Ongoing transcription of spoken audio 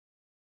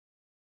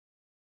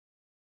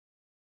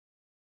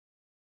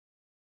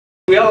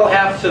We all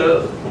have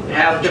to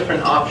have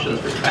different options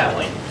for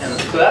traveling, and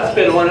so that's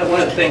been one of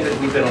the things that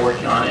we've been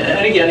working on.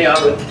 And again, you know,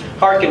 I would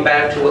harken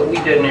back to what we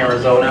did in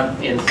Arizona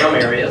in some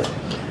areas,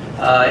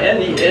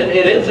 and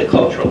it is a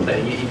cultural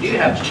thing. You do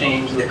have to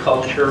change the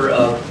culture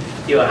of,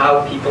 you know,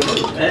 how people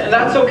move, and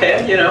that's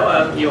okay. You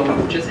know,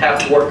 we just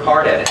have to work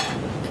hard at it.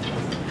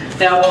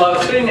 Now, while I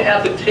was sitting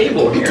at the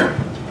table here,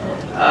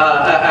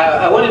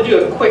 I want to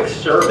do a quick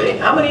survey.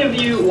 How many of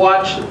you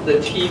watched the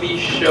TV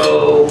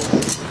show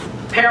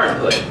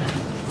Parenthood?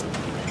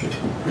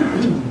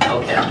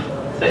 Okay.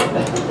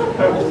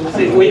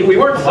 See, we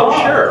weren't so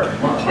sure.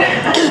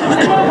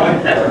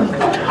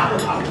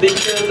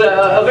 Because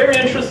a very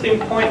interesting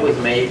point was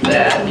made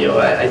that, you know,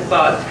 I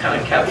thought kind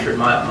of captured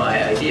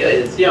my idea.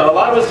 Is, you know, a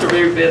lot of us are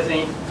very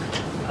busy.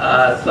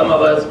 Some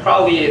of us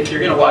probably, if you're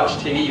going to watch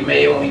TV, you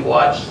may only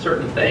watch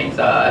certain things.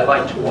 I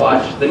like to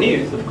watch the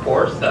news, of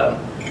course.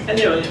 And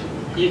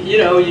you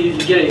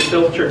get a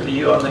filtered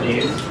view on the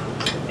news.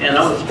 And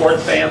I'm a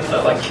sports fan, so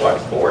I like to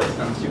watch sports,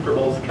 and Super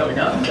Bowl's coming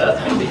up, so that's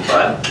going to be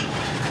fun.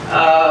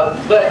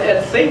 But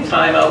at the same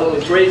time, I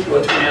was raised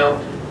with, you know,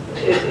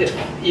 if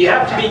you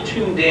have to be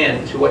tuned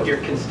in to what your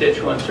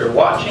constituents are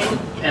watching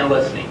and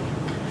listening.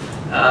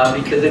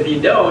 Because if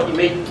you don't, you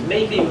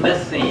may be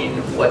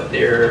missing what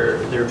they're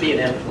being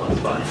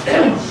influenced by.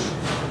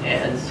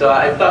 And so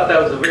I thought that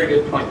was a very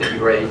good point that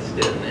you raised,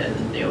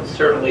 and you know,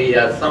 certainly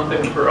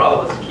something for all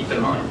of us to keep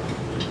in mind.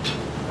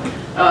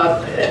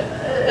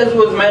 As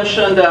was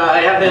mentioned, I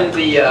have been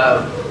the,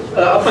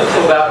 up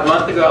until about a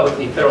month ago, I was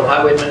the Federal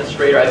Highway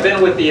Administrator. I've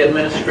been with the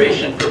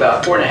administration for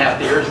about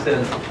 4.5 years,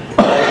 since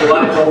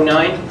July of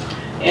 '09.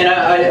 And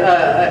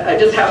I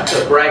just have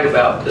to brag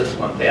about this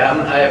one thing.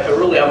 I'm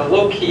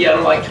low-key, I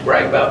don't like to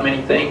brag about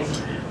many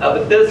things.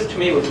 But this, to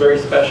me, was very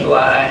special.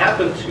 I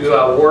happened to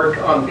work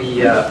on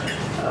the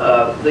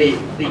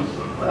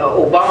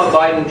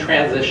Obama-Biden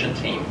transition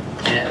team.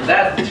 And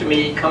that, to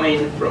me,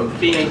 coming from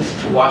Phoenix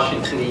to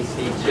Washington,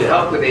 D.C., to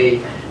help with a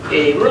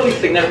really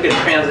significant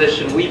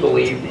transition, we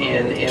believe,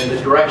 in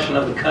the direction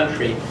of the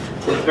country,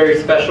 was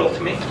very special to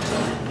me.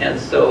 And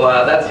so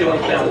that's the only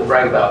thing I will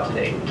brag about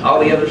today. All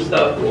the other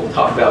stuff, we'll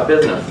talk about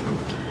business.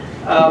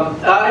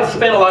 I've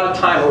spent a lot of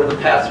time over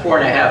the past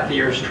 4.5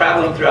 years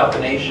traveling throughout the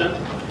nation,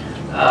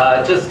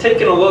 just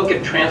taking a look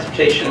at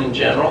transportation in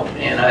general.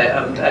 And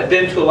I've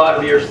been to a lot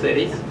of your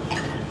cities.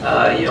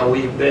 You know,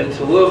 we've been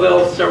to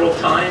Louisville several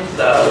times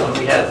when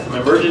we had some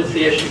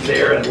emergency issues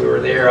there, and we were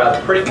there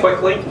pretty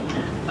quickly,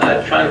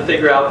 trying to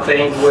figure out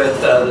things with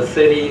the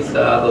cities,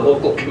 the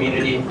local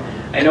community.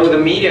 I know the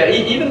media,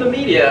 even the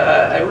media,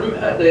 I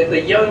remember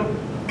the young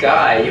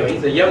guy, you know,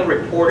 he's a young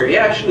reporter, he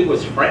actually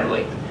was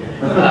friendly.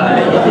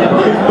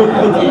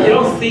 You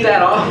don't see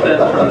that often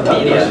from the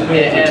media,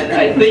 and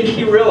I think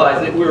he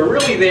realized that we were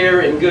really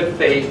there in good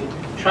faith,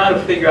 trying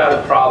to figure out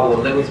a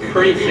problem that was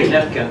pretty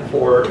significant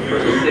for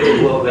the city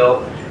of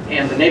Louisville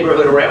and the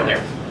neighborhood around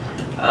there.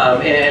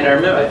 And I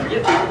remember, I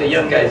forget the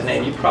young guy's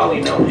name, you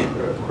probably know him.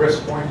 Chris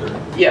Pointer?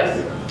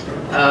 Yes.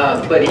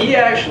 But he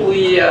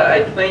actually,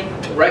 I think,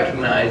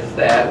 recognized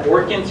that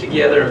working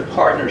together in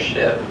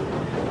partnership,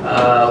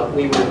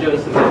 we were doing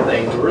some good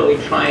things. We're really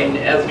trying,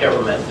 as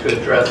government, to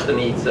address the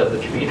needs of the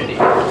community.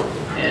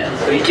 And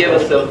so he gave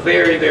us a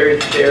very, very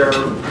fair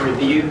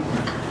review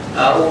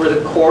over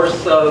the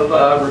course of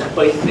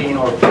replacing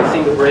or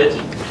fixing the bridge.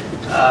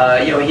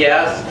 You know, he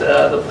asked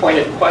the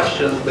pointed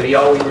questions, but he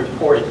always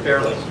reported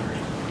fairly.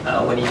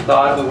 When he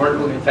thought we weren't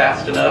moving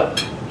fast enough,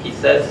 he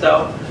said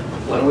so.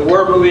 When we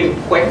were moving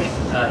quick,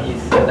 he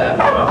said that as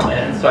well.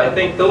 And so I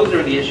think those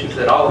are the issues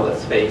that all of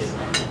us face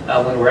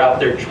when we're out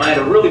there trying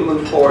to really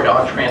move forward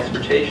on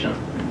transportation.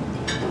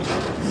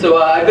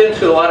 So I've been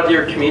to a lot of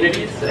your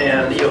communities,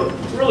 and you know,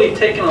 really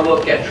taking a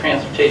look at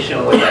transportation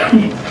and what that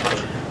means.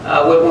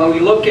 When we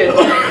look at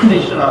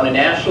transportation on a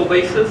national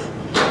basis,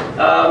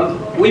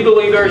 we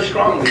believe very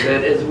strongly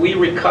that as we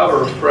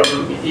recover from,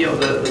 you know,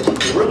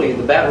 really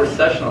the bad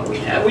recession that we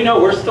had, we know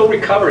we're still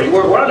recovering.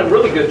 We're on a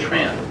really good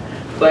trend.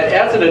 But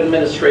as an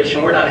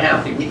administration, we're not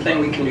happy. We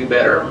think we can do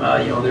better.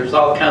 You know, there's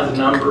all kinds of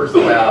numbers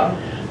about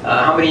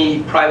how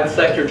many private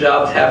sector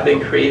jobs have been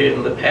created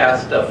in the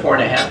past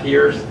 4.5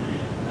 years.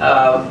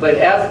 But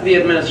as the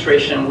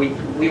administration,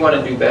 we want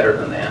to do better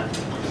than that.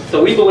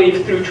 So we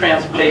believe through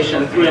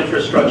transportation, through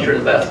infrastructure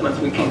investments,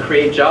 we can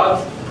create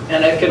jobs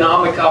and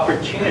economic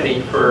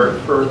opportunity for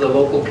the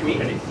local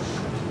community.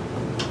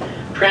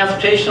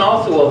 Transportation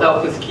also will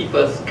help us keep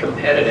us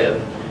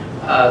competitive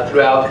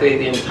throughout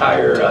the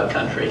entire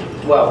country,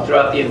 well,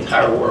 throughout the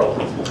entire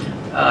world.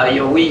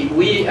 You know,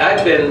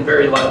 I've been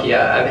very lucky.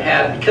 I've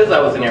had, because I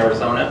was in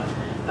Arizona,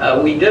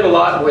 we did a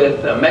lot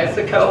with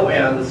Mexico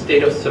and the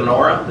state of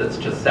Sonora, that's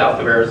just south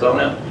of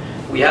Arizona.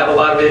 We have a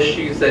lot of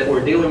issues that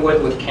we're dealing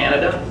with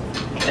Canada.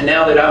 And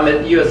now that I'm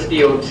at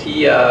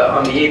USDOT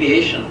on the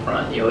aviation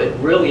front, you know, it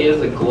really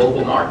is a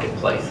global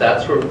marketplace.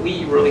 That's where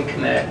we really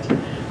connect.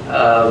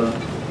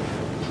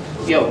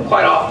 You know,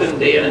 quite often,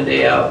 day in and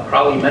day out,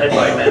 probably minute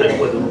by minute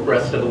with the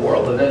rest of the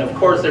world. And then, of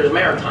course, there's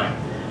maritime.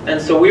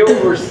 And so we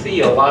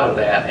oversee a lot of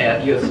that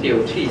at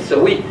USDOT.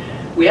 So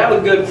we have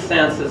a good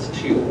sense as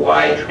to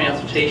why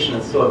transportation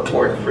is so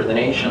important for the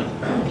nation.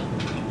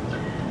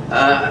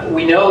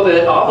 We know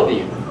that all of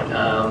you,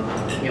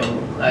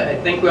 I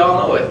think we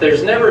all know it,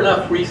 there's never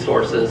enough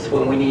resources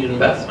when we need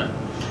investment.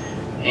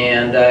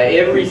 And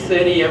every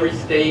city, every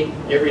state,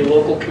 every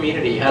local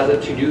community has a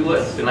to-do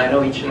list, and I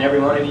know each and every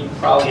one of you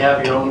probably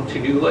have your own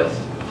to-do list.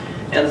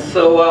 And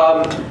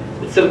so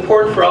it's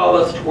important for all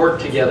of us to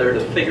work together to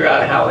figure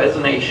out how, as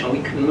a nation,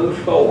 we can move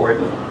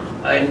forward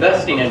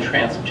investing in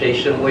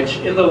transportation, which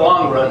in the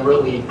long run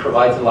really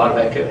provides a lot of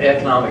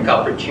economic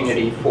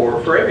opportunity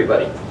for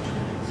everybody.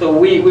 So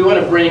we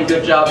want to bring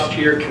good jobs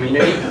to your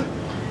community.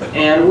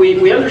 And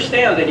we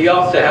understand that you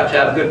also have to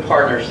have good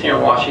partners here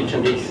in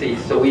Washington, D.C.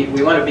 So we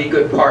want to be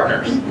good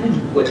partners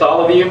with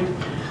all of you.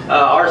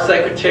 Our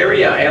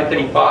secretary,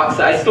 Anthony Fox,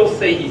 I still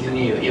say he's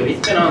new.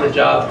 He's been on the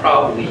job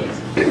probably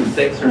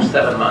 6 or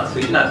 7 months, so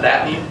he's not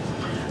that new.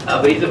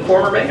 But he's a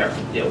former mayor,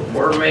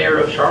 former mayor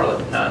of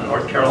Charlotte,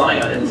 North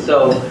Carolina. And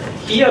so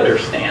he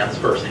understands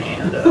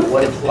firsthand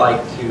what it's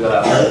like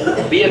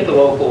to be at the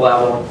local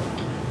level.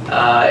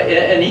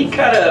 And he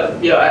kind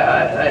of,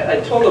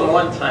 I told him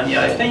one time,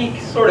 I think he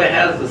sort of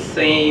has the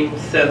same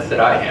sense that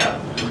I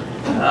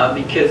have.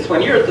 Because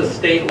when you're at the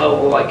state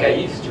level like I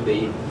used to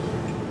be,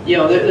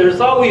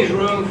 there's always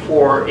room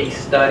for a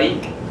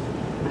study,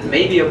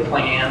 maybe a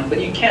plan, but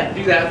you can't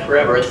do that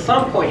forever. At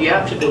some point you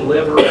have to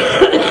deliver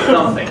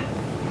something.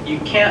 You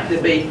can't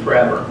debate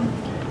forever.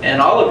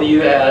 And all of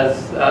you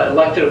as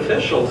elected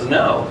officials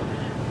know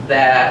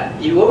that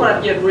you will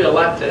not get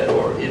reelected,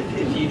 or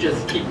if you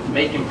just keep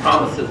making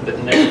promises but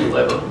never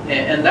deliver.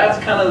 And that's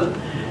kind of,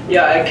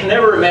 I can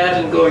never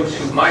imagine going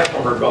to my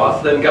former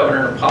boss, then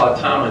Governor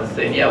Napolitano, and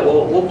saying,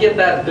 we'll get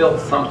that built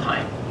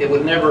sometime. It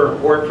would never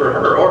work for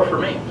her or for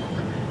me.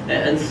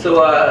 And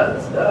so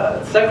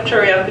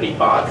Secretary Anthony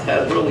Fox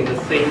has really the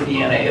same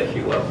DNA, if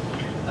you will.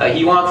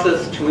 He wants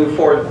us to move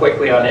forward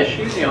quickly on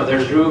issues.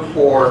 There's room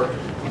for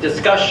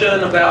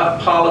discussion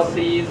about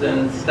policies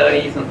and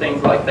studies and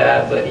things like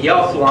that, but he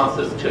also wants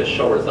us to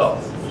show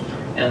results.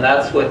 And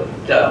that's what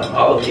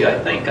all of you, I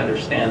think,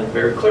 understand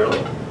very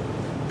clearly.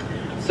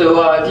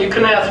 So you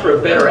can ask for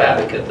a better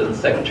advocate than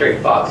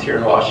Secretary Fox here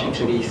in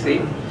Washington,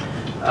 D.C.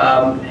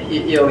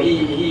 He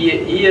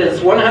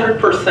is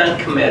 100%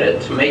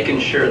 committed to making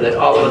sure that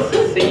all of us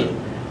succeed,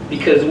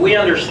 because we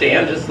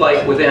understand, just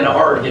like within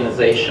our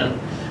organization,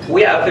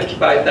 we have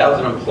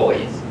 55,000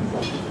 employees,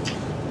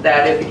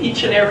 that if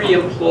each and every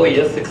employee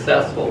is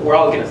successful, we're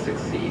all going to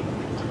succeed.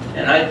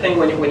 And I think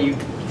when you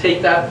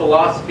take that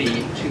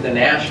philosophy to the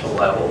national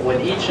level,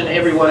 when each and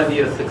every one of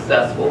you is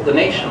successful, the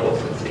nation will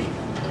succeed.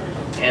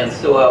 And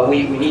so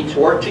we need to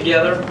work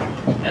together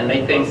and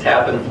make things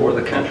happen for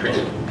the country.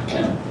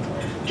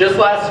 Just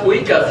last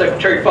week,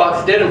 Secretary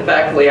Fox did in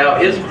fact lay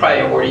out his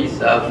priorities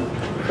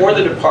for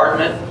the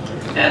department,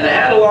 and I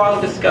had a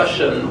long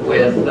discussion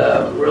with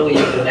really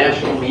the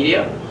national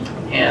media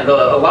and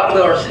a lot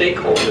of our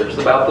stakeholders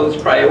about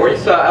those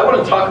priorities. So I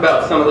want to talk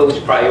about some of those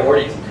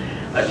priorities,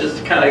 just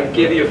to kind of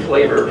give you a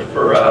flavor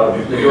for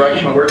the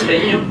direction we're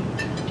taking.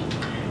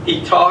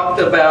 He talked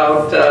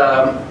about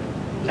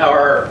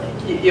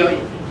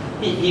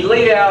he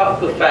laid out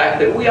the fact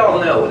that we all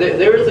know that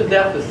there is a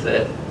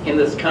deficit in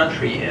this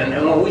country, and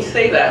when we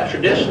say that,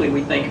 traditionally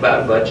we think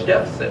about a budget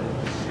deficit.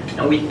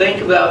 And we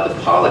think about the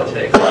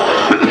politics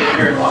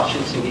here in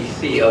Washington,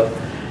 D.C. of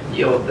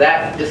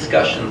that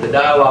discussion, the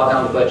dialogue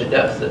on the budget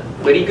deficit.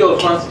 But he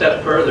goes one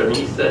step further and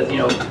he says,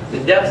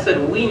 the deficit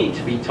we need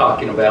to be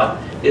talking about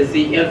is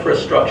the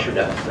infrastructure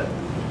deficit.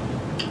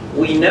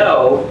 We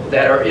know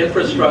that our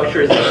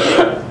infrastructure is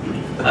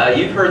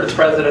you've heard the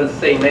president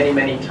say many,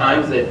 many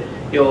times that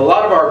a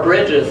lot of our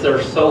bridges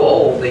are so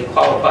old they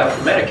qualify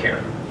for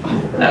Medicare.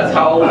 That's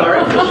how old our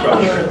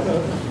infrastructure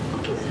is.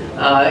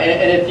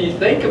 And if you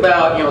think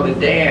about the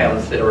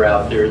dams that are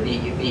out there,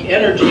 the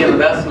energy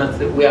investments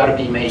that we ought to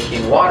be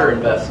making, water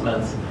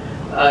investments,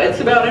 it's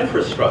about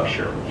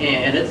infrastructure,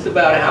 and it's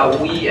about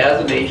how we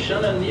as a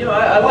nation, and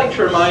I like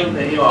to remind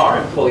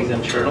our employees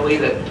internally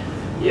that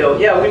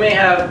we may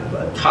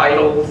have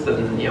titles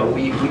and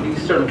we do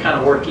certain kind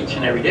of work each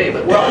and every day,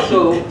 but we're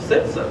also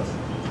citizens,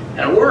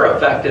 and we're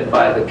affected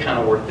by the kind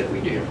of work that we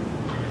do.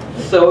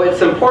 So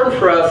it's important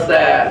for us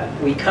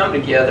that we come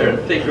together and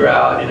figure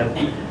out in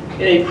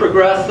a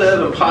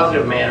progressive and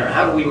positive manner,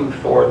 how do we move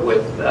forward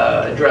with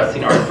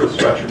addressing our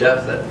infrastructure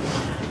deficit?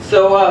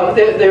 So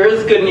there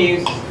is good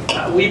news,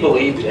 we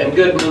believe, and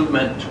good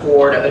movement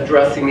toward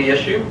addressing the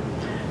issue.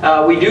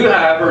 We do,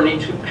 however,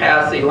 need to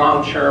pass a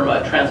long-term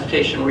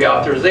transportation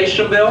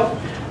reauthorization bill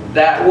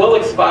that will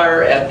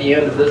expire at the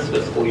end of this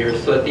fiscal year.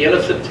 So at the end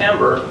of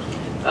September,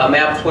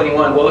 MAP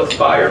 21 will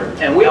expire,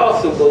 and we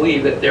also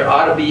believe that there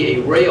ought to be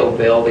a rail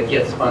bill that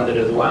gets funded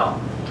as well.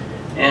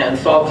 And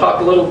so I'll talk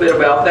a little bit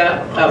about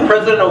that.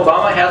 President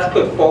Obama has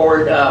put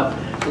forward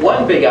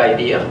one big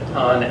idea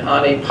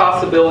on a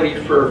possibility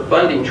for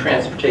funding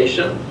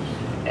transportation,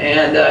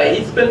 and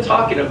he's been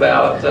talking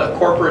about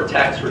corporate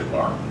tax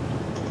reform.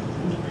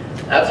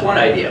 That's one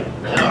idea.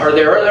 Are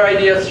there other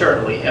ideas?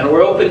 Certainly, and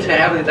we're open to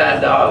having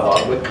that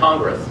dialogue with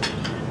Congress.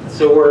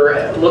 So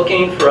we're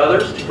looking for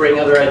others to bring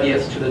other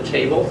ideas to the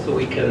table so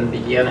we can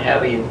begin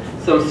having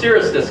some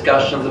serious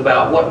discussions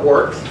about what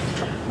works.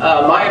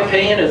 My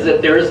opinion is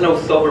that there is no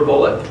silver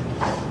bullet.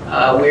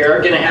 We are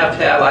going to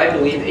have, I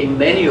believe, a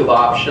menu of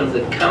options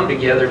that come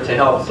together to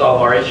help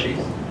solve our issues.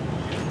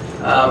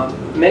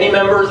 Many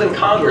members in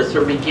Congress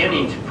are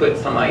beginning to put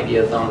some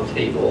ideas on the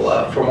table.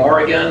 From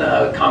Oregon,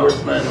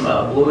 Congressman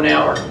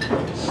Blumenauer,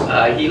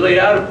 he laid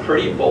out a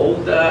pretty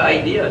bold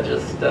idea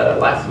just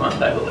last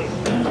month, I believe.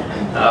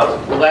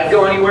 Will that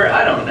go anywhere?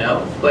 I don't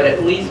know, but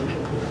at least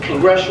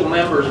congressional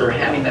members are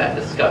having that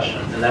discussion,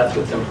 and that's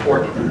what's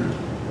important.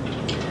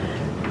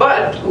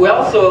 But we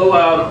also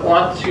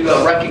want to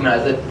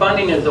recognize that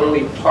funding is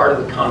only part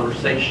of the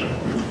conversation.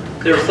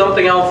 There's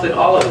something else that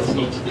all of us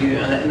need to do,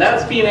 and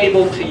that's being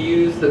able to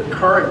use the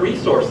current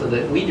resources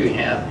that we do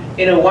have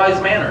in a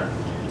wise manner.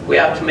 We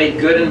have to make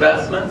good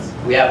investments.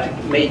 We have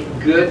to make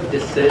good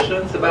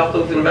decisions about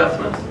those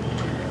investments.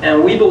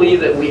 And we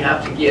believe that we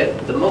have to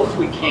get the most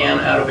we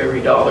can out of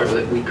every dollar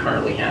that we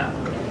currently have.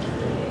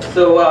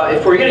 So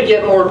if we're going to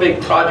get more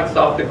big projects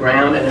off the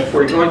ground, and if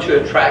we're going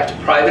to attract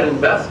private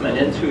investment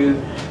into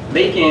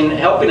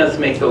helping us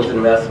make those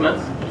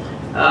investments,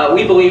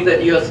 we believe that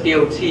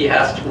USDOT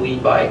has to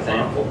lead by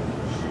example.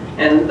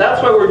 And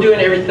that's why we're doing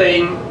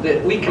everything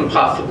that we can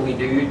possibly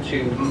do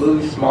to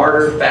move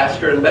smarter,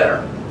 faster, and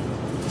better.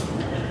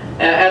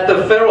 At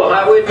the Federal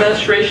Highway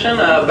Administration,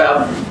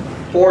 about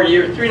 4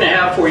 years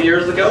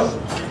ago,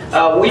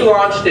 we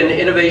launched an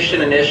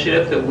innovation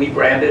initiative that we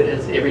branded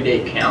as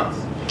Everyday Counts.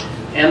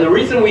 And the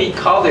reason we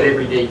called it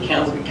Everyday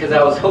Counts is because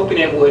I was hoping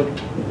it would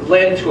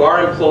lend to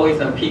our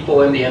employees and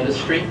people in the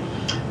industry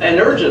an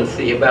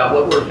urgency about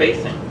what we're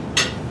facing.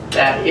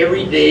 That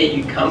every day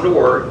you come to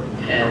work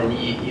and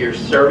you're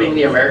serving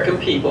the American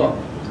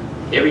people,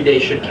 every day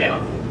should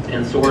count.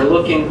 And so we're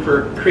looking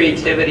for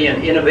creativity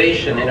and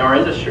innovation in our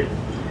industry,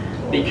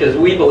 because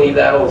we believe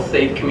that will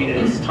save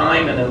communities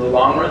time, and in the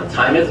long run,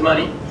 time is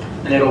money,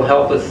 and it'll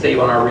help us save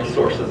on our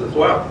resources as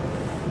well.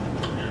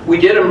 We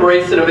did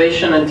embrace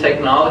innovation and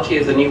technology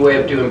as a new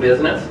way of doing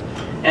business,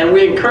 and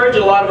we encourage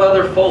a lot of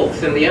other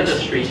folks in the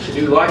industry to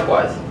do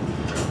likewise.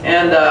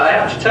 And I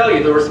have to tell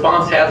you, the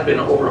response has been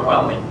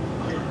overwhelming.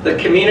 The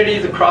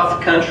communities across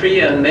the country,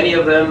 and many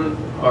of them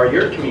are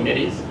your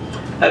communities,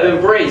 have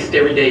embraced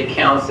Everyday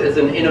Counts as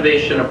an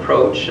innovation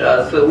approach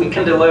so that we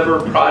can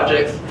deliver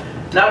projects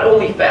not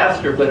only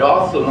faster, but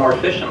also more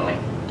efficiently.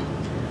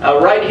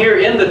 Right here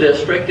in the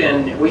district,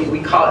 and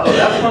we call it,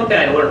 that's one thing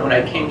I learned when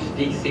I came to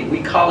DC,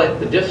 we call it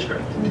the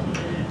district.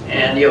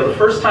 And the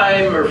first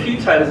time, or a few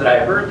times that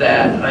I heard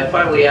that, I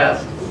finally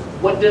asked,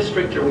 what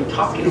district are we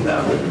talking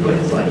about?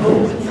 Everybody's like,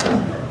 oh,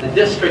 it's the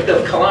District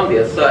of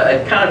Columbia. So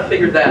I kind of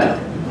figured that.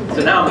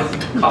 So now I'm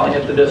just calling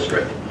it the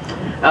district.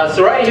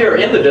 So right here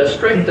in the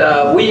district,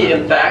 we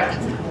in fact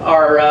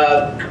are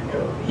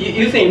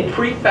using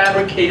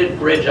prefabricated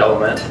bridge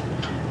elements,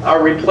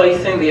 are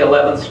replacing the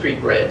 11th Street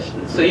Bridge.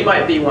 So you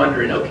might be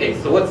wondering,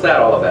 okay, so what's that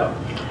all about?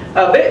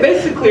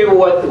 Basically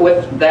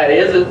what that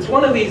is, it's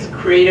one of these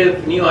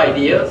creative new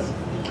ideas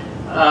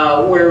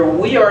where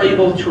we are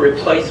able to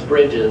replace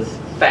bridges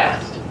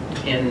fast,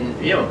 in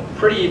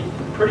pretty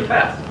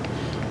fast.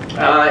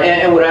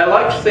 And what I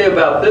like to say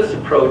about this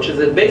approach is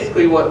that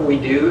basically what we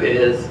do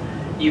is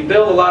you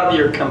build a lot of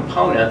your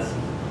components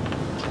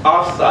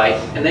off-site,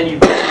 and then you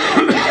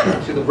bring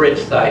them to the bridge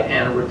site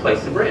and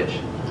replace the bridge.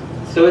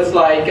 So it's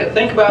like,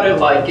 think about it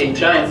like a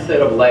giant set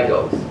of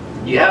Legos.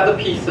 You have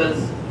the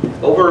pieces,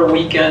 over a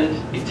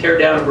weekend, you tear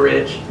down a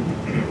bridge,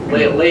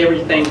 lay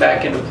everything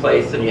back into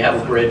place, and you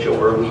have a bridge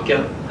over a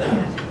weekend.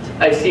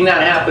 I've seen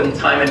that happen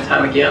time and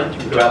time again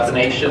throughout the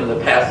nation in the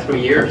past 3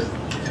 years.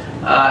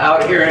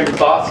 Out here in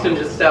Boston,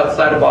 just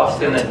outside of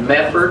Boston at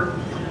Medford,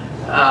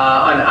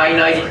 on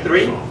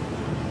I-93,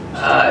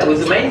 it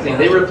was amazing.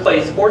 They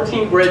replaced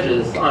 14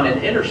 bridges on an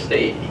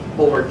interstate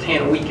over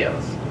 10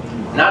 weekends.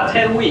 Not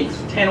 10 weeks,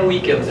 10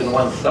 weekends in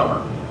one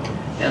summer.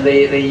 And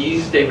they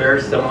used a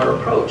very similar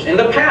approach. In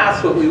the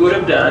past, what we would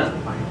have done,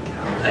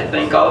 I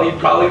think all of you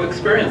probably have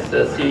experienced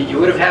this, you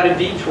would have had a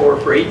detour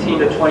for 18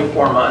 to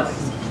 24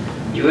 months.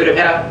 You would have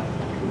had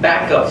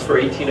backups for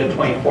 18 to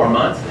 24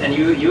 months, and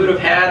you would have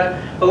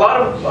had a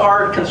lot of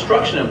our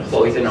construction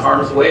employees in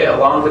harm's way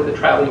along with the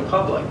traveling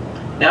public.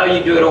 Now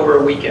you do it over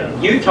a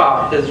weekend.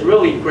 Utah has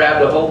really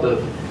grabbed a hold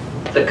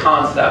of the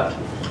concept,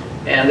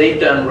 and they've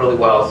done really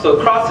well. So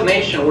across the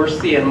nation, we're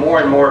seeing more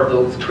and more of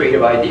those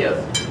creative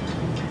ideas.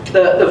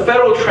 The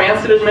Federal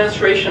Transit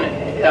Administration,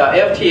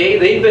 FTA,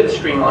 they've been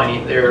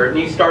streamlining their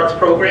New Starts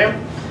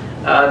program.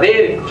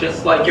 They,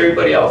 just like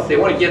everybody else, they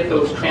want to get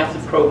those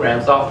transit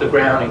programs off the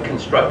ground and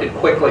constructed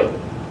quickly.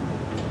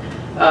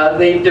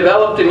 They've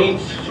developed a new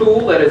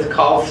tool that is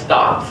called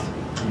STOPS,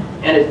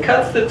 and it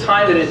cuts the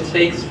time that it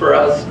takes for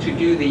us to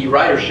do the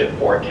ridership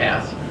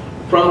forecast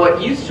from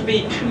what used to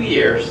be 2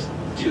 years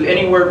to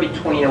anywhere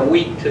between a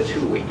week to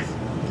 2 weeks.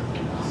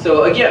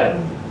 So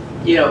again,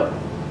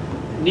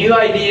 new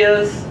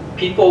ideas,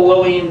 people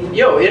willing,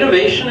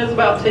 innovation is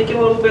about taking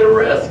a little bit of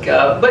risk.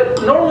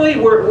 But normally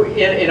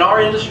in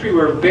our industry,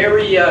 we're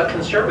very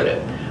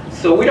conservative.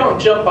 So we don't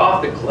jump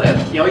off the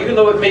cliff. You know, even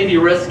though it may be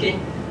risky,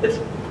 it's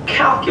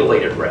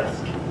calculated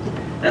risk.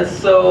 And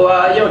so,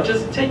 you know,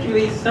 just taking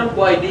these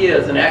simple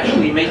ideas and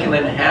actually making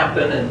them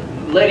happen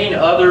and letting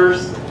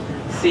others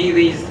see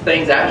these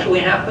things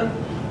actually happen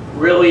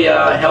really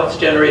helps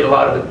generate a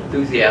lot of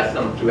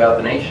enthusiasm throughout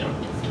the nation.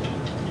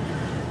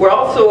 We're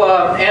also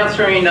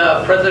answering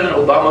President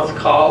Obama's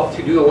call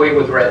to do away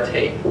with red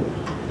tape.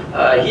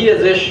 He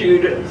has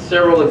issued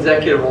several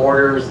executive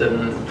orders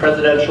and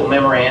presidential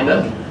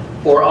memoranda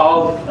for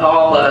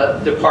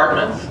all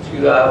departments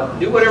to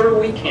do whatever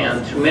we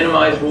can to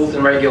minimize rules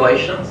and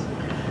regulations.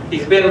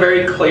 He's been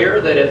very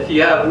clear that if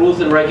you have rules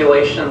and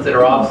regulations that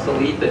are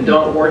obsolete, that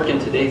don't work in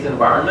today's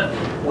environment,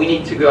 we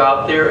need to go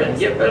out there and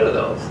get rid of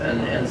those.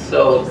 And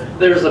so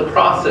there's a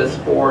process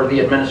for the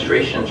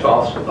administration to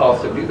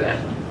also do that.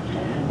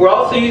 We're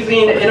also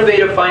using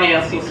innovative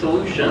financing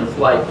solutions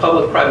like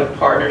public-private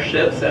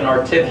partnerships and our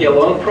TIFIA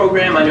loan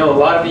program. I know a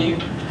lot of you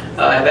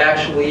have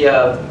actually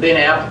been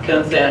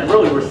applicants and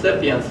really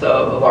recipients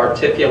of our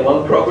TIFIA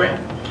loan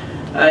program.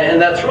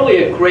 And that's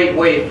really a great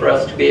way for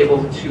us to be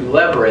able to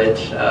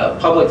leverage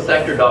public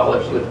sector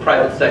dollars with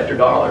private sector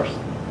dollars.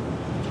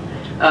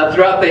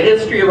 Throughout the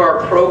history of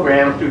our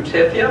program through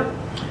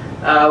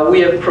TIFIA,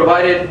 we have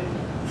provided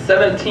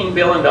 $17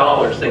 billion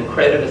in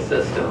credit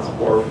assistance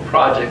for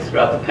projects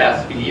throughout the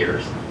past few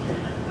years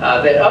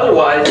that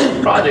otherwise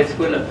projects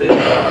wouldn't have been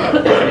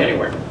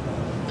anywhere.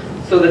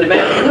 So the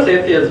demand for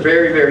TIFIA is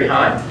very, very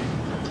high.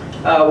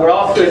 We're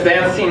also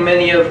advancing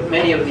many of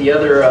the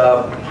other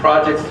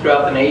projects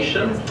throughout the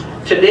nation.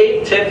 To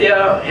date,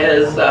 TIFIA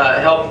has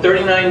helped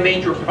 39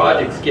 major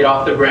projects get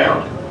off the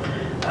ground.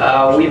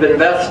 We've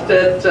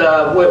invested,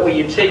 when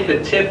you take the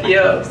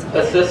TIFIA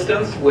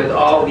assistance with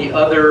all the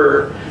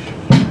other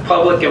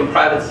public and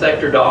private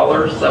sector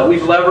dollars,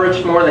 we've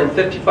leveraged more than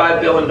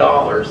 $55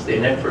 billion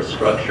in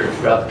infrastructure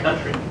throughout the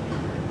country.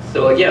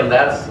 So again,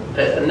 that's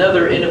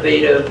another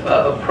innovative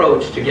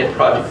approach to get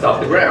projects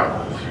off the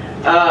ground.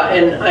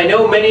 And I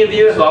know many of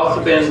you have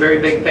also been very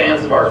big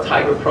fans of our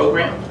Tiger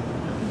program.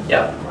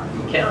 Yeah,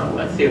 you can.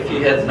 I see a few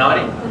heads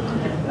nodding.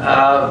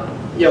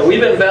 You know,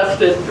 we've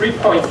invested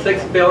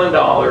 $3.6 billion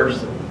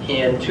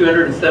in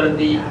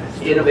 270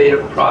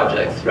 innovative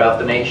projects throughout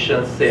the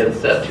nation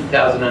since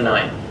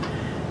 2009.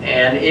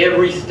 And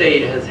every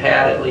state has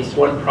had at least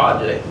one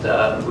project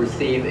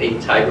receive a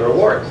Tiger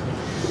Award.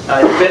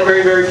 It's been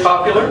very, very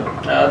popular.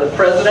 The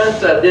President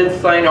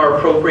did sign our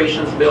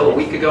appropriations bill a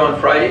week ago on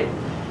Friday.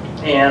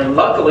 And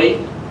luckily,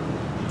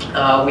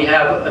 we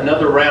have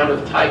another round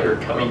of Tiger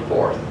coming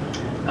forth.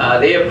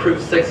 They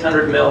approved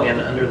 $600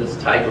 million under this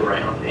Tiger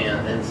round,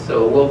 and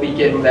so we'll be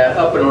getting that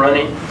up and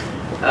running.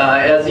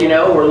 As you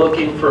know, we're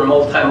looking for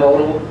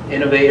multimodal,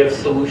 innovative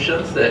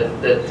solutions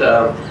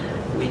that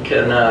we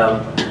can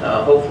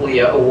hopefully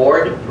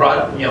award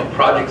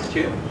projects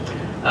to.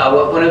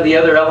 One of the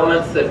other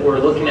elements that we're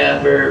looking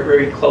at very,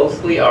 very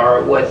closely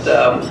are what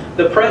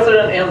the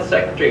President and the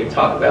Secretary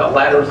talk about,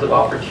 ladders of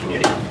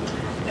opportunity.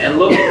 And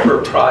looking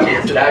for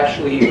projects that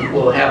actually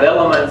will have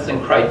elements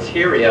and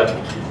criteria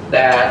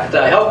that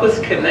help us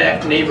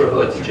connect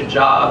neighborhoods to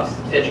jobs,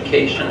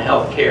 education,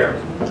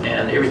 healthcare,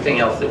 and everything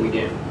else that we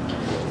do.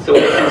 So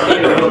we'll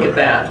continue to look at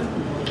that.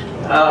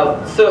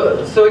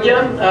 So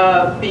again,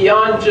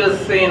 beyond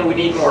just saying we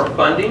need more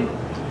funding,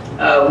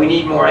 we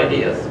need more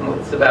ideas.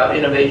 It's about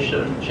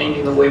innovation,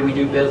 changing the way we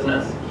do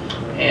business.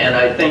 And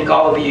I think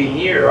all of you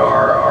here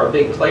are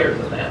big players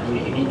in that.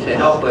 You need to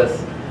help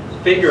us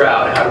figure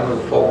out how to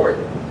move forward.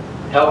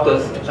 Help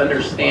us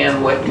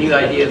understand what new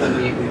ideas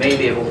we may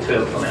be able to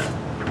implement.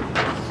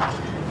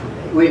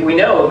 We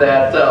know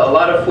that a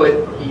lot of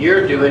what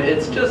you're doing,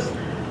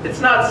 it's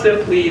not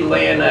simply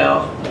laying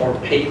out more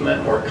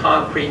pavement, more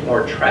concrete,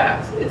 more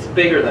tracks. It's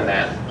bigger than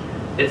that.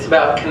 It's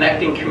about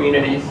connecting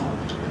communities.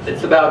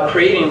 It's about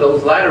creating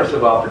those ladders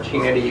of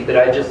opportunity that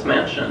I just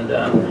mentioned.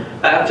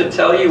 I have to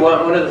tell you,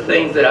 one of the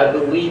things that I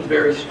believe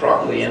very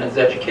strongly in is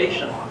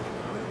education.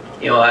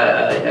 You know,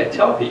 I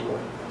tell people,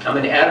 I'm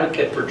an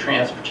advocate for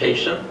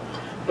transportation,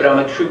 but I'm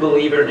a true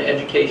believer in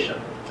education.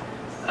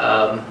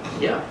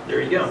 Yeah,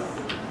 there you go.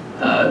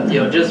 You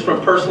know, just from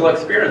personal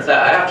experience,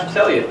 I have to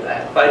tell you,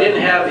 if I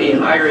didn't have a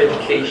higher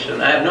education,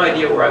 I have no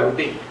idea where I would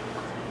be.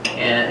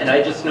 And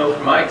I just know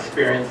from my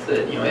experience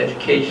that, you know,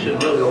 education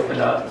really opened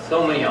up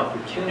so many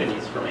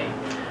opportunities for me.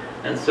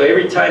 And so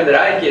every time that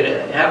I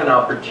have an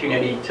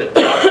opportunity to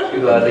talk to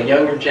the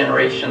younger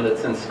generation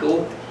that's in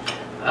school,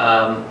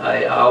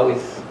 I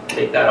always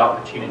take that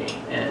opportunity.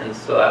 And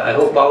so I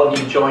hope all of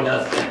you join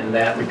us in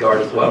that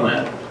regard as well,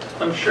 and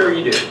I'm sure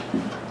you do.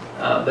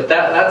 But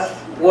that's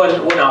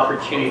one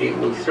opportunity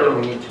we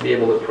certainly need to be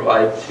able to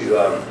provide to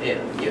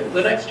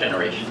the next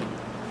generation.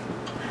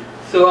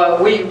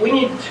 So we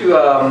need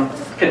to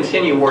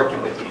continue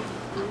working with you.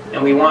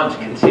 And we want to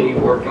continue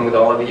working with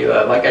all of you.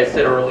 Like I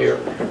said earlier,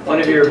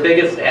 one of your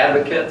biggest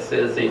advocates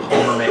is a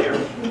former mayor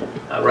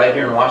right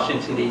here in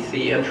Washington,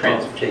 D.C. in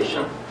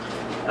transportation.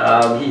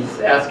 He's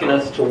asking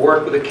us to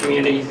work with the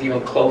communities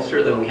even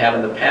closer than we have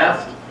in the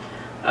past.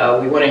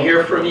 We want to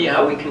hear from you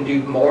how we can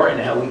do more and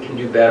how we can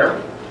do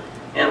better.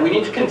 and we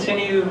need to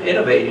continue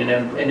innovating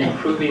and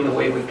improving the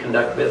way we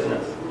conduct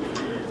business.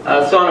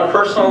 So on a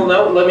personal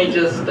note, let me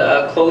just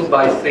close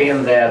by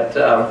saying that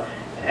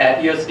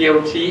at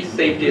USDOT,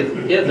 safety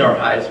is our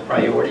highest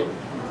priority.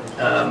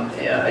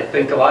 I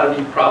think a lot of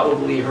you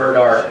probably heard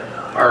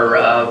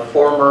our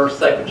former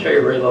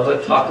Secretary Ray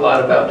LaHood talk a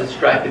lot about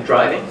distracted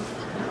driving.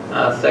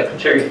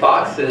 Secretary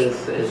Fox has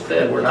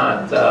said we're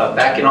not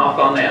backing off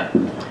on that.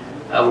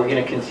 We're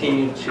going to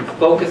continue to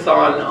focus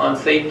on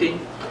safety.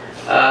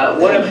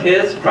 One of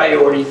his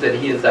priorities that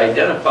he has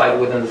identified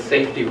within the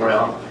safety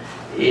realm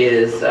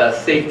is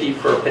safety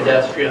for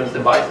pedestrians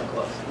and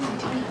bicyclists.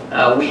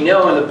 We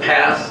know in the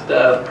past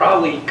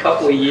probably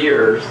couple of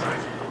years,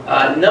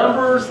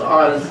 numbers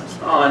on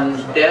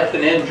death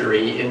and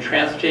injury in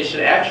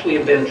transportation actually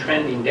have been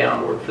trending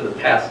downward for the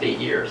past 8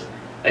 years,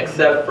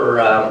 except for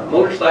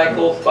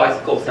motorcycles,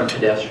 bicycles, and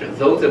pedestrians.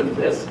 Those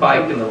have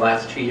spiked in the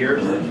last 2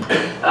 years.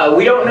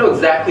 We don't know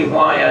exactly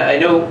why. I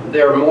know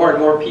there are more and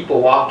more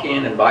people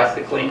walking and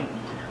bicycling.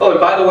 Oh, and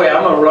by the way,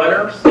 I'm a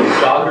runner, so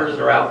joggers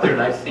are out there,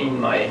 and I've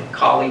seen my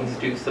colleagues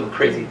do some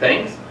crazy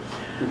things.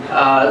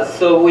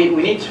 So we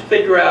need to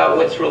figure out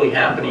what's really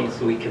happening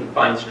so we can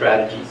find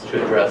strategies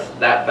to address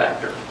that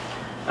factor.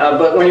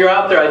 But when you're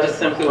out there, I just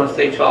simply want to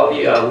say to all of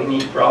you, we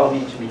need for all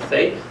of you to be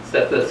safe,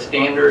 set the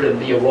standard, and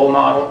be a role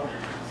model.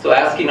 So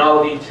asking all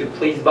of you to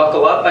please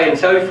buckle up. I can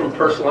tell you from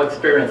personal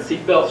experience,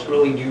 seatbelts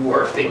really do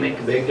work. They make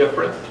a big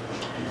difference.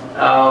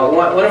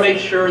 Want to make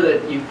sure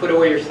that you put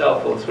away your cell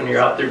phones when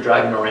you're out there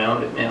driving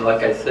around. And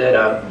like I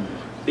said,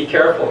 be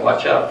careful.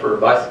 Watch out for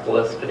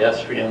bicyclists,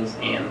 pedestrians,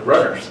 and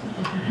runners.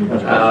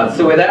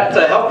 So with that,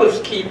 help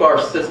us keep our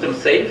system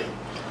safe.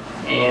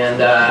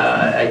 And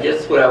I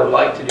guess what I would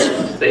like to do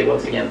is to say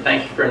once again,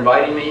 thank you for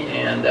inviting me.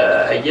 And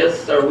I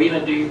guess, are we going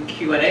to do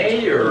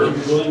Q&A or? We're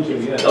going to,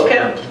 yeah.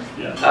 Okay.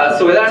 Yeah.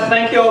 So with that,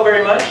 thank you all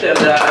very much, and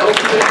I hope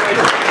you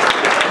enjoyed it.